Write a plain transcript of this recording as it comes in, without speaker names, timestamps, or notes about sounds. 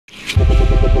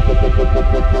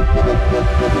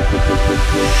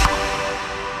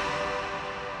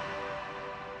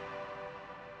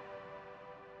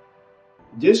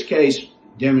This case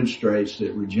demonstrates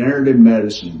that regenerative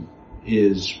medicine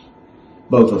is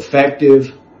both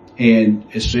effective and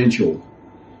essential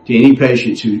to any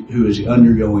patient who is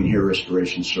undergoing hair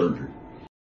restoration surgery.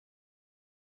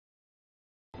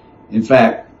 In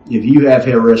fact, if you have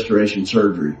hair restoration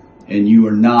surgery and you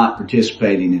are not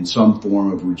participating in some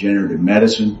form of regenerative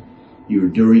medicine, you are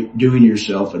doing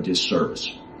yourself a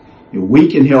disservice. And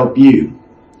we can help you,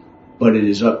 but it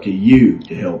is up to you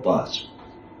to help us.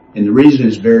 And the reason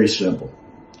is very simple.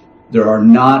 There are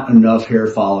not enough hair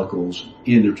follicles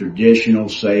in the traditional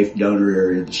safe donor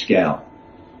area of the scalp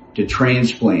to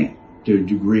transplant to a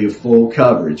degree of full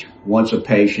coverage once a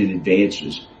patient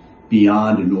advances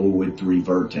beyond a NORWOOD 3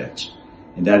 vertex.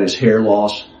 And that is hair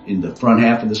loss in the front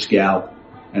half of the scalp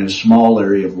and a small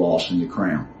area of loss in the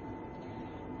crown.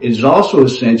 It is also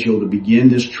essential to begin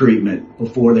this treatment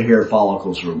before the hair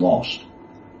follicles are lost.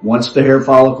 Once the hair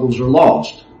follicles are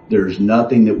lost, there is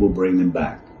nothing that will bring them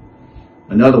back.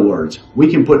 In other words,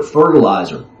 we can put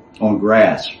fertilizer on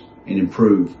grass and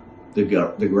improve the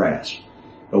grass.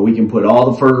 But we can put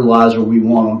all the fertilizer we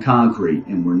want on concrete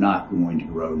and we're not going to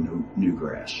grow new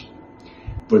grass.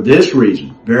 For this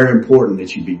reason, very important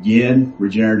that you begin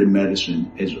regenerative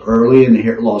medicine as early in the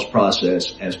hair loss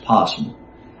process as possible.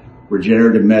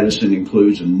 Regenerative medicine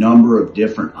includes a number of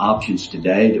different options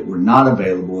today that were not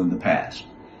available in the past.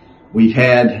 We've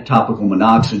had topical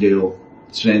minoxidil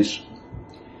since,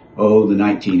 the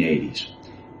 1980s.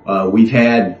 We've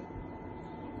had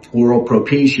oral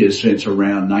Propecia since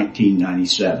around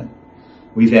 1997.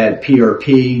 We've had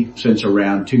PRP since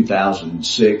around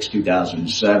 2006,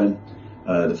 2007.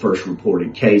 The first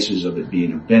reported cases of it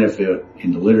being a benefit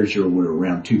in the literature were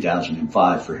around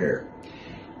 2005 for hair.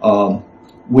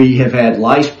 We have had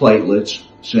lice platelets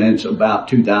since about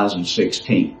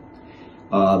 2016.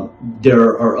 There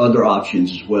are other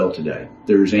options as well today.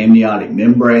 There's amniotic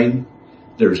membrane,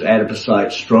 there's adipocyte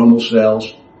stromal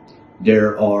cells,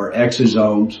 there are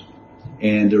exosomes,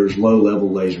 and there's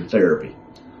low-level laser therapy.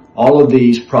 All of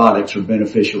these products are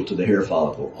beneficial to the hair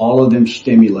follicle. All of them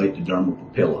stimulate the dermal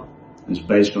papilla. It's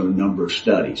based on a number of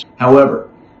studies. However,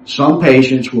 some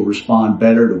patients will respond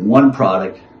better to one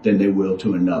product than they will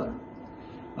to another.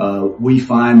 We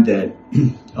find that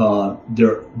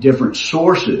there are different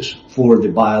sources for the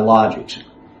biologics.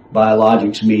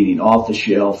 Biologics meaning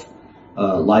off-the-shelf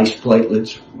lice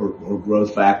platelets or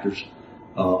growth factors,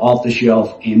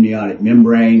 off-the-shelf amniotic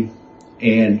membrane,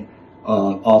 and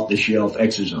off-the-shelf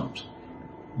exosomes.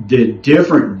 The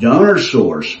different donor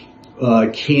source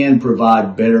can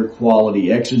provide better quality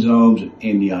exosomes,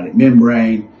 amniotic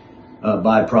membrane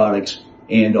byproducts,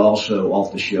 and also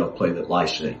off-the-shelf platelet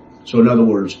lysate. So in other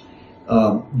words,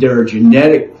 there are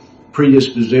genetic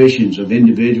predispositions of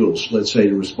individuals, let's say,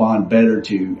 to respond better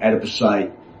to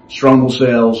adipocyte stromal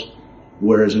cells,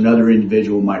 whereas another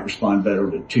individual might respond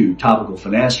better to topical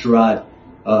finasteride.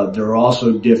 There are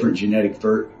also different genetic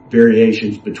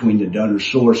variations between the donor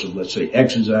source of, let's say,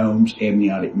 exosomes,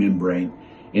 amniotic membrane,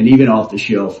 and even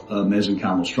off-the-shelf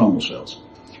mesenchymal stromal cells.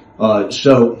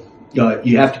 So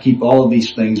you have to keep all of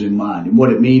these things in mind. And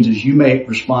what it means is you may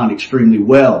respond extremely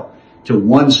well to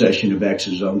one session of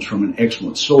exosomes from an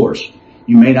excellent source.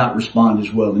 You may not respond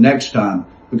as well the next time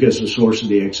because the source of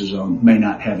the exosome may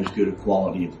not have as good a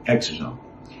quality of exosome.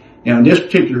 Now, in this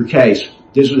particular case,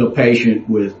 this is a patient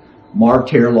with marked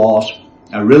hair loss.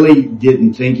 I really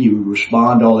didn't think he would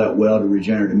respond all that well to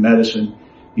regenerative medicine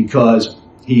because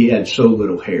he had so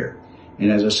little hair.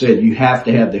 And as I said, you have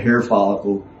to have the hair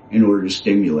follicle in order to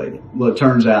stimulate it. Well, it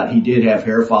turns out he did have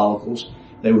hair follicles.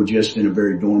 They were just in a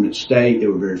very dormant state. They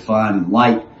were very fine and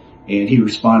light, and he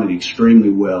responded extremely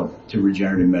well to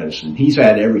regenerative medicine. He's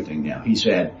had everything now. He's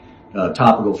had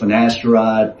topical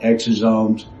finasteride,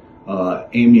 exosomes,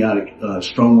 amniotic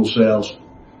stromal cells,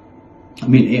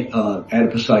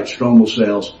 adipocyte stromal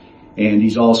cells, and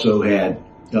he's also had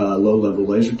low-level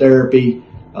laser therapy,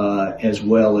 as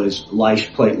well as lice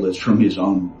platelets from his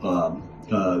own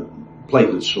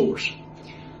platelet source.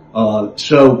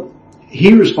 So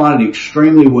he responded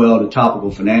extremely well to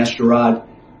topical finasteride.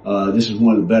 This is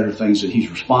one of the better things that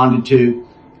he's responded to.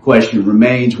 The question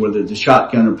remains whether the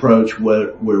shotgun approach,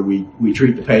 where we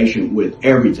treat the patient with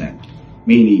everything,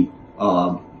 meaning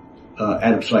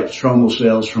adipocyte stromal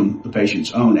cells from the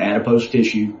patient's own adipose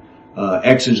tissue,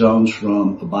 exosomes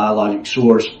from a biologic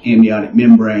source, amniotic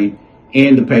membrane,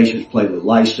 and the patient's platelet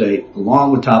lysate,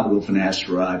 along with topical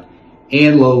finasteride,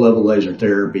 and low-level laser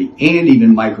therapy, and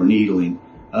even microneedling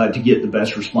to get the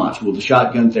best response. Will the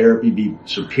shotgun therapy be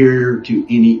superior to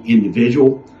any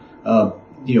individual?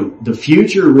 The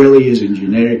future really is in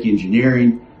genetic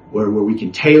engineering, where we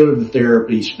can tailor the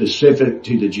therapy specific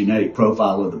to the genetic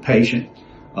profile of the patient.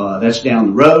 That's down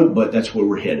the road, but that's where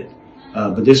we're headed.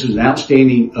 But this is an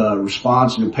outstanding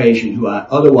response in a patient who I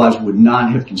otherwise would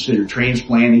not have considered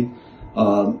transplanting,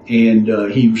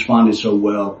 and he responded so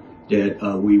well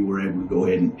that we were able to go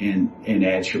ahead and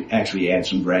actually add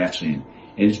some grafts in.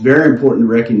 And it's very important to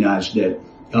recognize that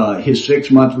his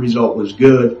 6-month result was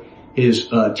good, his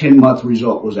 10-month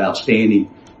result was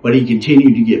outstanding, but he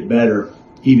continued to get better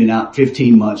even out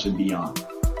 15 months and beyond.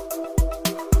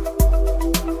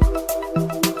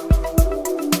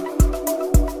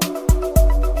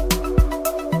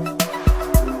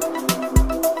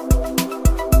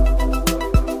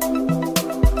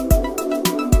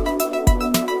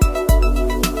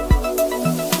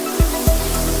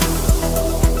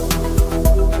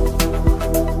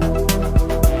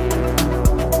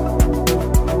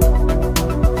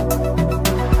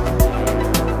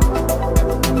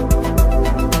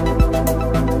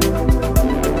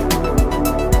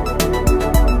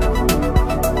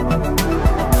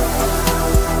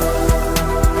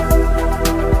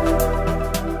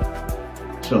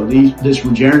 So this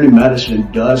regenerative medicine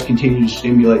does continue to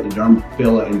stimulate the dermal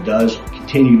papilla and does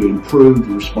continue to improve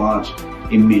the response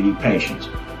in many patients.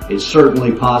 It's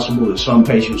certainly possible that some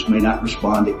patients may not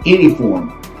respond to any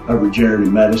form of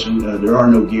regenerative medicine. There are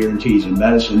no guarantees in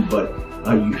medicine, but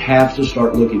you have to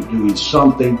start looking at doing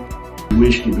something if you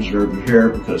wish to preserve your hair,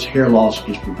 because hair loss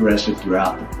is progressive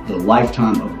throughout the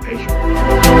lifetime of the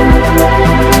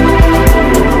patient.